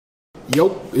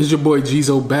Yo, it's your boy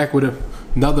Geezo back with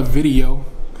another video.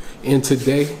 And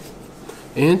today,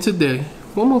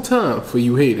 one more time for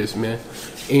you haters, man.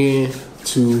 And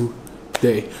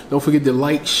today, don't forget to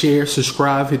like, share,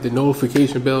 subscribe, hit the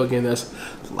notification bell. Again, that's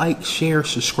like, share,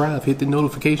 subscribe, hit the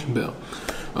notification bell.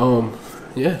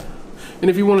 Yeah. And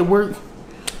if you want to work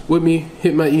with me,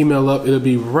 hit my email up. It'll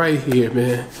be right here,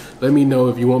 man. Let me know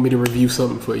if you want me to review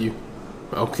something for you.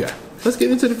 Okay, let's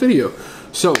get into the video.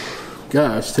 So,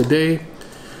 guys, today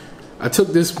I took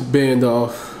this band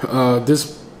off. I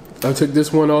took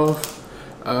this one off.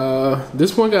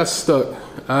 This one got stuck.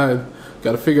 I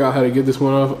got to figure out how to get this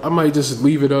one off. I might just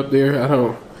leave it up there. I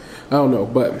don't know.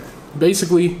 But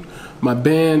basically, my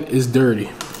band is dirty.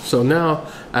 So now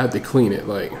I have to clean it.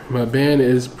 Like, my band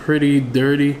is pretty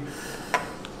dirty.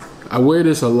 I wear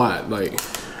this a lot. Like,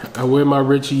 I wear my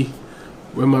Richard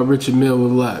Mille a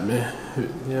lot, man.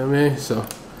 You know what I mean? So,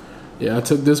 yeah, I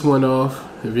took this one off.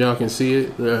 If y'all can see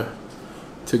it, yeah,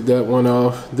 took that one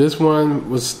off. This one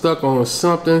was stuck on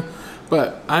something,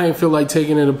 but I didn't feel like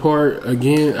taking it apart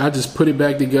again. I just put it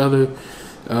back together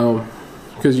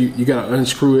because you gotta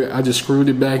unscrew it. I just screwed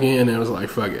it back in, and I was like,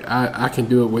 fuck it, I can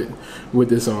do it with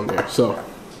this on there. So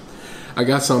I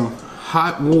got some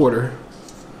hot water.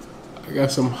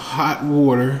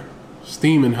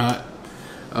 Steaming hot,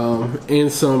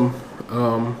 and some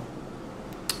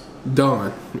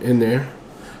Dawn in there.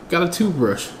 Got a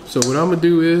toothbrush. So what I'm gonna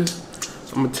do is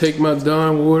I'm gonna take my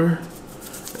Dawn water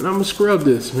and I'm gonna scrub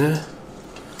this, man.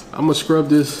 I'm gonna scrub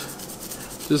this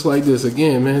just like this.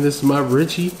 Again, man, this is my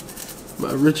Richard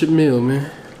Mille, man.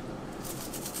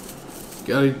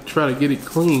 Gotta try to get it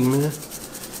clean, man,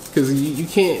 because you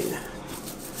can't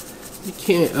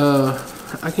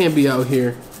I can't be out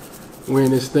here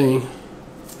wearing this thing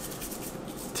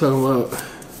talking about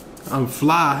I'm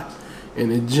fly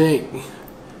and the jank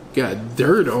got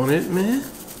dirt on it, man.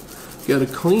 Gotta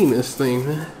clean this thing,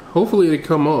 man. Hopefully it'll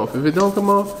come off. If it don't come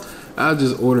off, I'll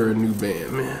just order a new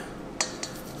band, man.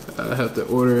 I have to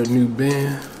order a new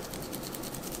band.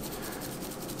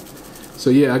 So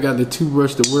yeah, I got the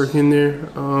toothbrush to work in there.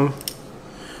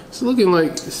 It's looking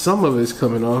like some of it's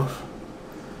coming off.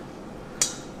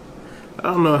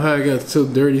 I don't know how it got so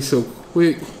dirty so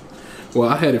quick. Well,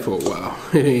 I had it for a while.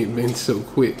 It ain't been so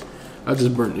quick. I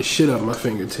just burnt the shit out my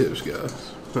fingertips,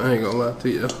 guys. I ain't gonna lie to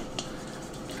you.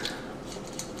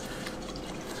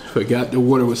 Forgot the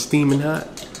water was steaming hot.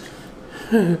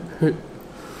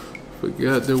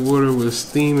 Forgot the water was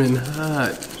steaming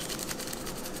hot.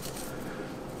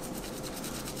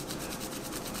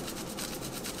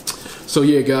 So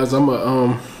yeah, guys, I'm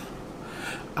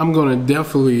gonna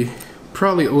definitely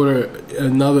probably order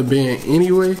another band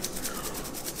anyway.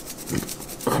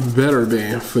 A better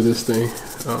band for this thing.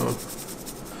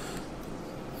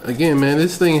 Again, man,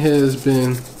 this thing has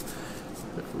been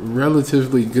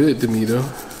relatively good to me, though.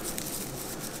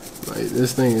 Like,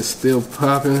 this thing is still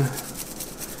popping.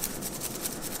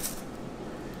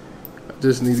 I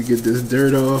just need to get this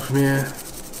dirt off, man.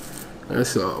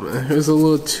 That's all, man. There's a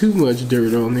little too much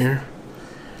dirt on there.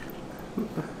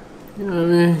 You know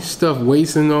what I mean? Stuff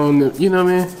wasting on the, you know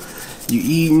what I mean? You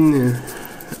eating, and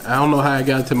I don't know how I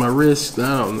got to my wrist.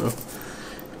 I don't know.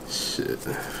 Shit.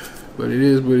 But it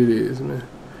is what it is, man.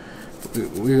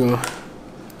 We're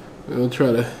gonna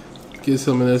try to get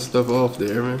some of that stuff off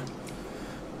there, man.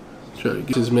 Try to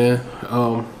get this, man.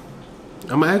 I'm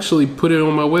gonna actually put it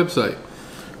on my website.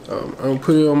 I'm gonna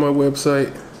put it on my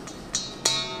website,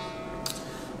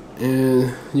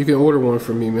 and you can order one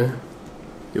from me, man.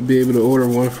 You'll be able to order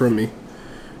one from me.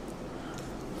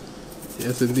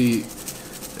 Yes, indeed.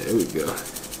 There we go.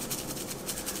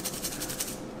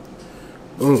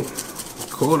 Boom.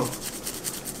 Caught him.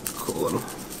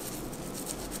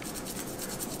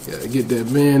 Gotta get that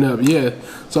man up. Yeah.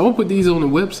 So I'm gonna put these on the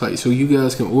website so you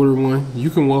guys can order one. You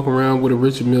can walk around with a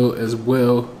Richard Mille as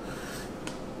well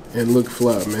and look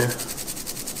fly, man.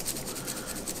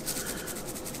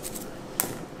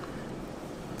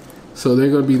 So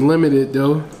they're gonna be limited,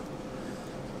 though.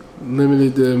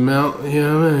 Limited the amount, you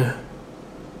know what I mean?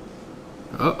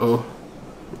 Uh-oh.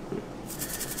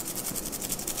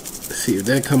 Let's see if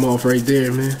that come off right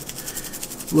there, man.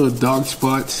 Little dark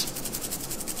spots.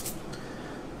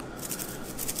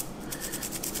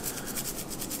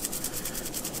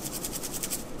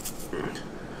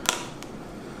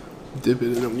 Dip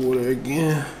it in the water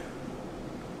again.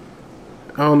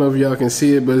 I don't know if y'all can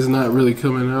see it, but it's not really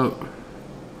coming out.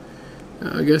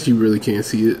 I guess you really can't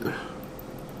see it.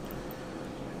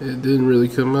 It didn't really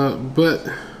come out, but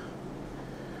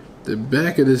the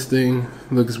back of this thing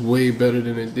looks way better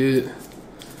than it did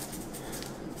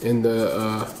in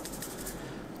the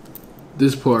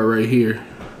this part right here.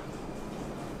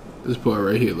 This part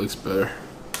right here looks better.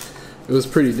 It was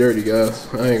pretty dirty, guys.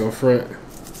 I ain't gonna front.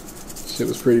 Shit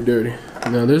was pretty dirty.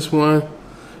 Now this one,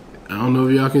 I don't know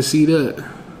if y'all can see that.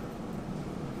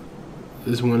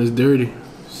 This one is dirty.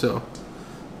 So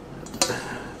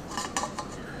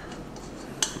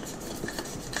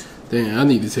damn, I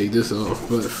need to take this off,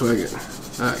 but fuck it.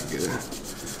 Alright, good.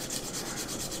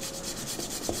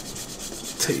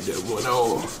 Take that one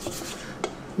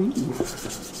off. Ooh.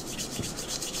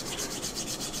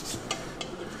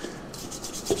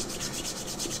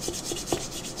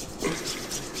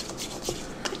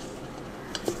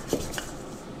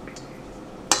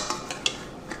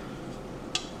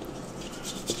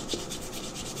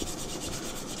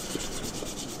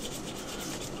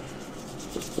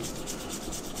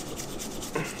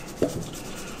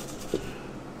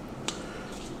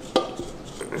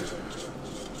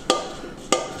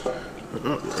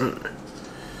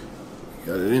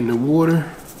 Got it in the water.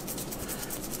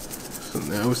 So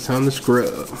now it's time to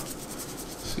scrub.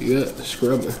 See that?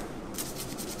 Scrubbing.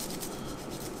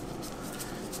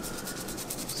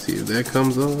 See if that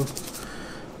comes off.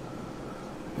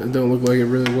 That don't look like it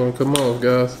really won't come off,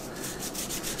 guys.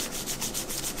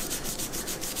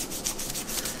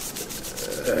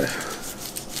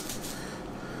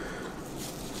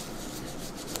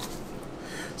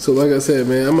 So like I said,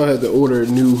 man, I'm gonna have to order a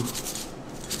new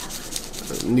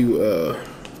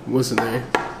what's the name?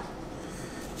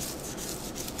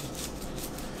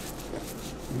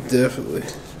 Definitely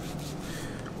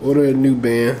order a new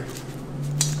band.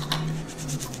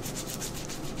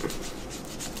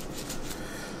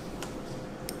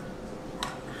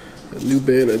 A new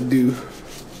band I do.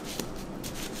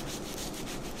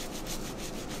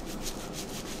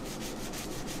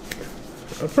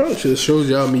 I probably should have showed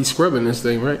y'all me scrubbing this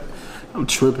thing, right? I'm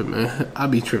tripping, man. I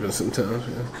be tripping sometimes,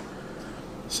 man.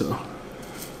 So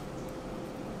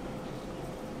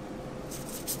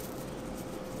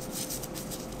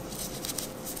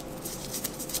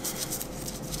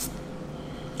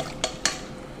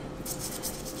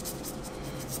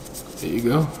there you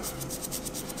go.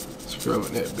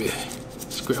 Scrubbing that bit.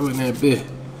 Scrubbing that bit.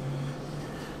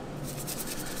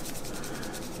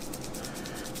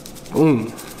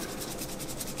 Boom.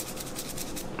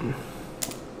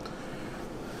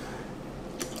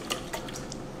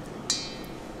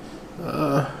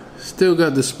 Still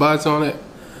got the spots on it.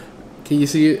 Can you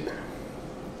see it?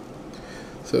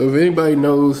 So if anybody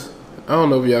knows, I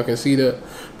don't know if y'all can see that,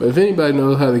 but if anybody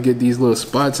knows how to get these little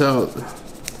spots out,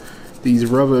 these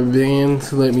rubber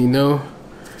bands, let me know.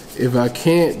 If I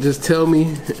can't, just tell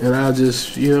me and I'll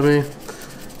just, you know what I mean?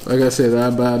 Like I said,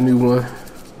 I'll buy a new one,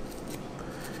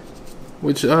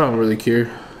 which I don't really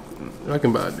care. I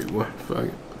can buy a new one. Fuck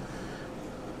it.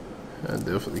 I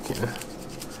definitely can.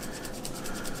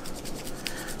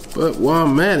 But while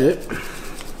I'm at it,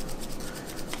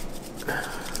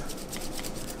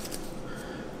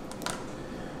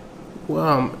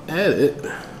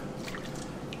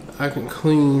 I can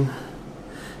clean.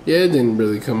 Yeah, it didn't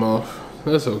really come off.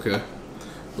 That's okay.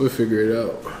 We'll figure it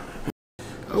out.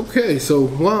 Okay, so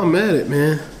while I'm at it,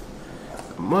 man,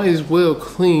 I might as well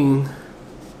clean.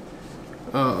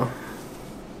 Well,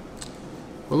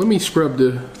 let me scrub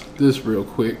this real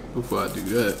quick before I do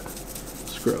that.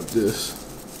 Scrub this.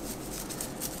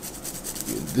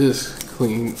 Get this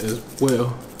clean as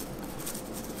well.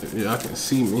 If y'all can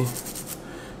see me.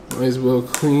 Might as well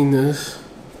clean this.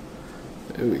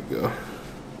 There we go.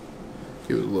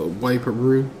 Give it a little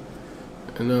wiperoo.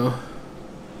 And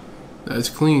that's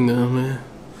clean now, man.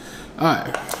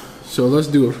 Alright. So let's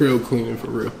do a real cleaning for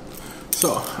real.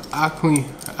 So I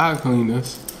clean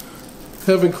this.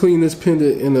 Haven't cleaned this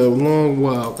pendant in a long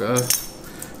while, guys.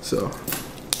 So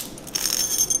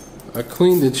I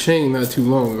cleaned the chain not too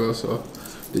long ago, so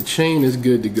the chain is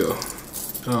good to go.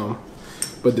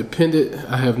 But the pendant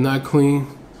I have not cleaned.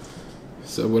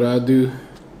 So what I do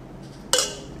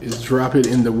is drop it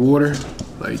in the water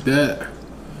like that.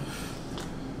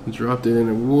 Dropped it in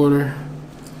the water.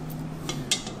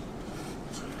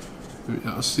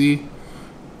 Y'all see?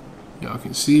 Y'all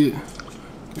can see it.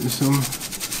 Get some,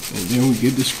 and then we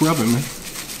get to scrubbing, man.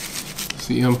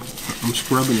 See, I'm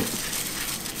scrubbing it.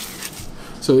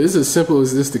 So it's as simple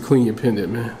as this to clean your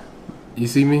pendant, man. You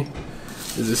see me?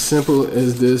 It's as simple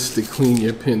as this to clean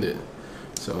your pendant.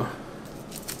 So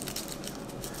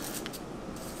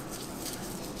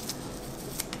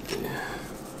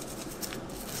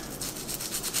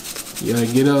you gotta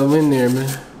get all in there,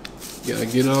 man. You gotta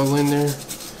get all in there.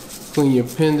 Clean your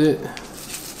pendant.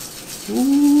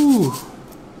 Ooh.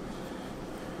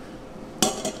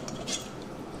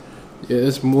 Yeah,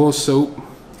 it's more soap.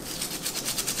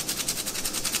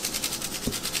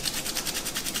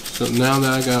 So now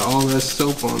that I got all that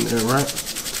soap on there, right?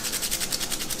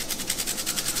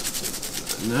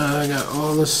 Now I got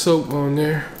all the soap on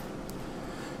there.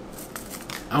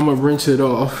 I'm gonna rinse it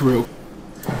off real.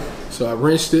 So I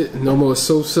rinsed it. No more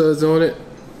soap suds on it.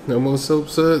 No more soap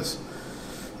suds.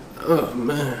 Oh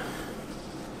man.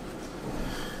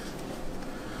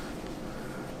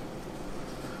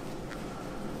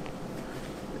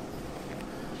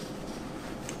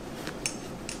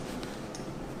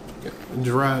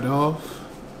 Dry it off.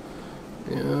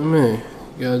 You know what I mean?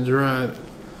 You gotta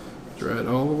dry it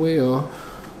all the way off.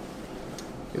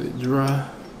 Get it dry.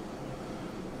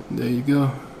 And there you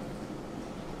go.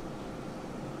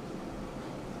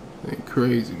 Ain't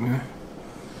crazy, man.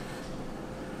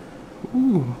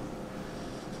 Ooh.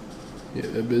 Yeah,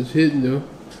 that bitch hitting though.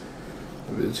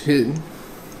 That bitch hitting.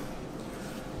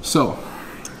 So,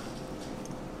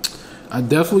 I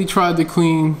definitely tried to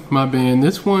clean my band.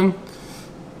 This one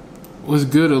was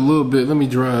good a little bit. Let me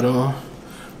dry it off.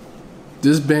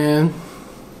 This band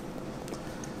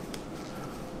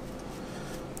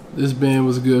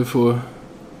was good for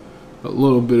a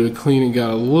little bit of cleaning. Got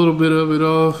a little bit of it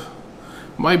off.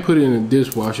 Might put it in a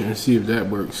dishwasher and see if that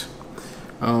works.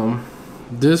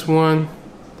 This one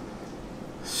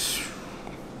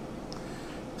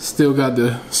still got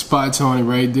the spots on it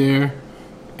right there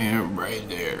and right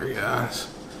there, guys.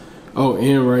 Oh,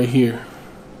 and right here.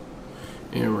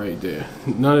 And right there.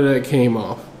 None of that came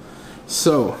off.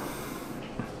 So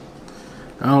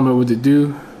I don't know what to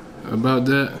do about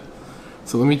that.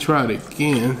 So let me try it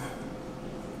again.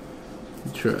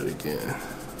 Try it again.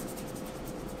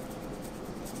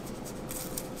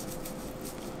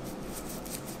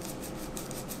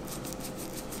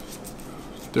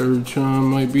 Third charm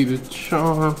might be the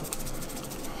charm.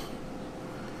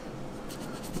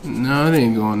 No, it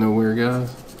ain't going nowhere,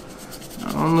 guys.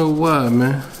 I don't know why,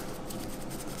 man.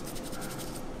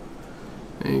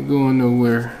 Ain't going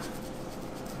nowhere.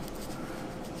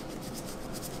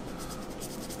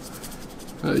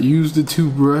 I used the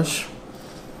toothbrush.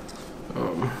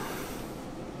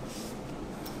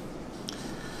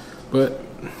 But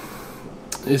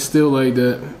it's still like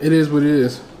that. It is what it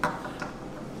is.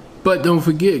 But don't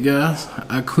forget, guys,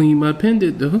 I cleaned my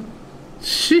pendant though.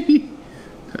 Shit.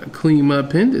 I cleaned my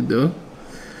pendant though.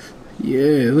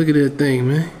 Yeah, look at that thing,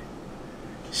 man.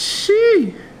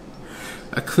 Shit.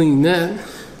 I cleaned that.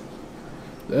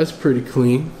 That's pretty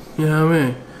clean. You know what I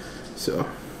mean? So,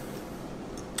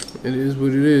 it is what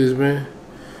it is, man.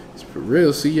 It's for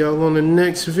real. See y'all on the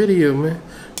next video, man.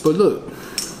 But look,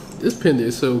 this pendant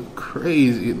is so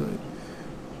crazy. Like,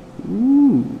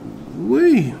 ooh,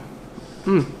 wee.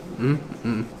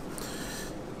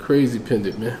 Crazy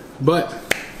pendant, man. But,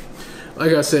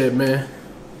 like I said, man,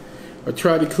 I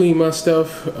tried to clean my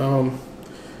stuff.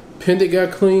 Pendant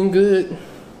got clean good.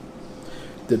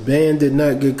 The band did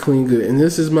not get clean good, and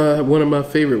this is one of my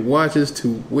favorite watches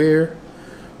to wear.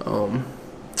 And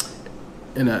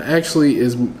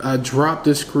I dropped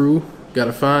the screw.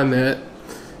 Gotta find that.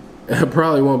 And I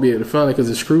probably won't be able to find it because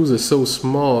the screws are so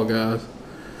small, guys.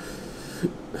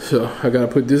 So I gotta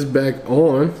put this back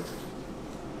on.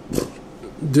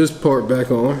 This part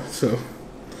back on. So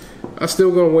I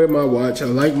still gonna wear my watch. I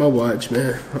like my watch,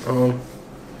 man.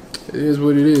 It is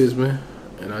what it is, man.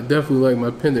 And I definitely like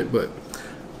my pendant, but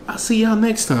I'll see y'all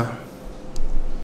next time.